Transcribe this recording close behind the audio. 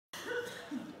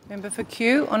Member for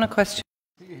Kew on a question.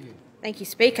 Thank you,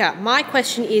 Speaker. My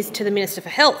question is to the Minister for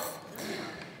Health.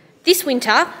 This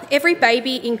winter, every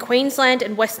baby in Queensland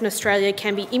and Western Australia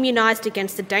can be immunised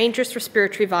against the dangerous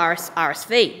respiratory virus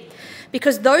RSV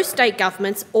because those state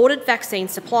governments ordered vaccine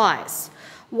supplies.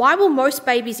 Why will most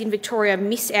babies in Victoria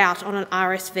miss out on an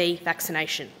RSV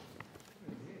vaccination?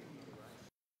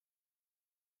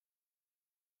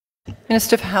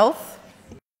 Minister for Health.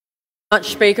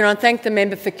 Much, Speaker, and I thank the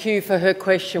member for Kew for her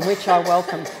question, which I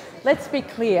welcome. Let's be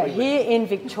clear, here in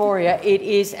Victoria it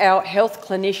is our health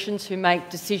clinicians who make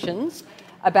decisions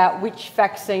about which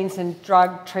vaccines and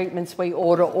drug treatments we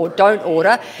order or don't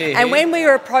order. And when we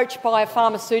were approached by a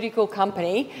pharmaceutical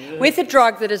company with a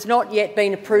drug that has not yet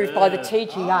been approved by the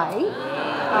TGA,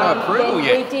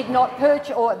 we did not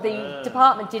purchase, or the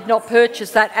department did not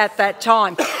purchase that at that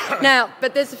time. Now,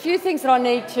 but there's a few things that I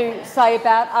need to say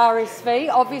about RSV.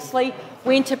 Obviously,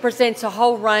 winter presents a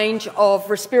whole range of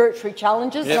respiratory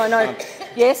challenges, and I know,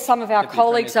 yes, some of our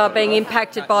colleagues are being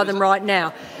impacted by them right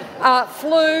now.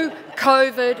 Flu,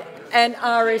 COVID and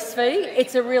RSV,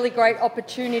 it's a really great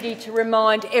opportunity to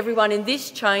remind everyone in this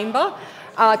chamber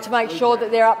to make sure that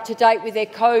they're up to date with their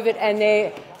COVID and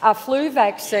their flu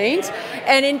vaccines,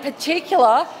 and in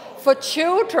particular for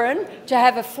children to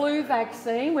have a flu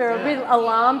vaccine. We're a bit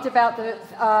alarmed about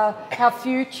how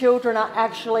few children are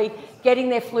actually getting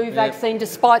their flu vaccine,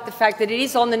 despite the fact that it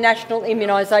is on the National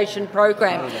Immunisation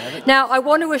Program. Now, I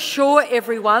want to assure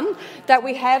everyone that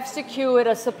we have secured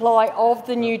a supply of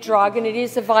the new drug, and it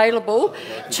is available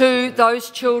to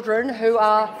those children who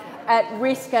are at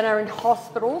risk and are in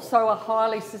hospital, so are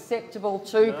highly susceptible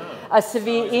to a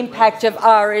severe impact of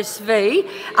RSV,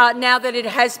 now that it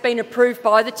has been approved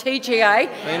by the TGA.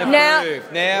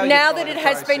 Now that it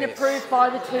has been approved by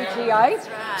the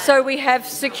TGA, so we have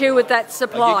secured that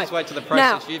supply. You just wait to the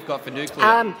process you've got for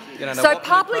nuclear. So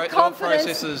public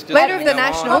confidence, Leader of the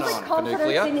Nationals, public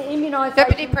confidence in the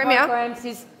immunisation programs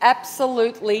is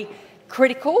absolutely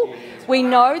critical. We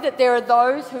know that there are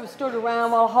those who have stood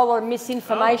around while a whole lot of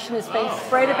misinformation has been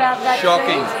spread about vaccines.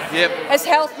 Shocking. Yep. As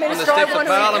Health Minister, I want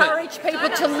to encourage people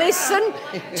to listen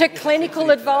to clinical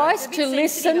advice, to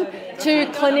listen to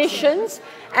clinicians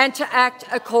and to act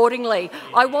accordingly.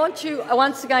 I want to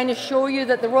once again assure you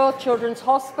that the Royal Children's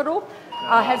Hospital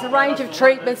has a range of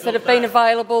treatments that have been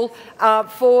available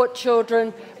for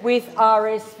children with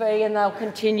RSV, and they'll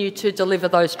continue to deliver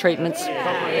those treatments.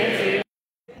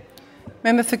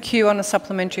 Member for Kew on a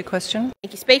supplementary question.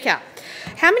 Thank you, Speaker.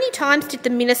 How many times did the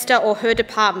Minister or her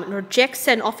department reject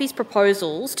Send Office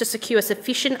proposals to secure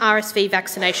sufficient RSV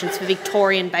vaccinations for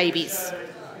Victorian babies?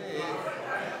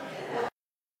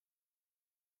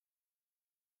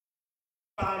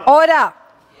 Order.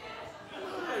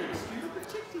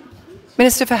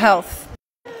 Minister for Health.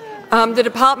 The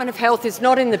Department of Health is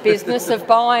not in the business of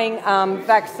buying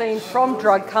vaccines from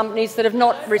drug companies that have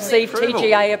not received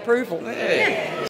TGA approval.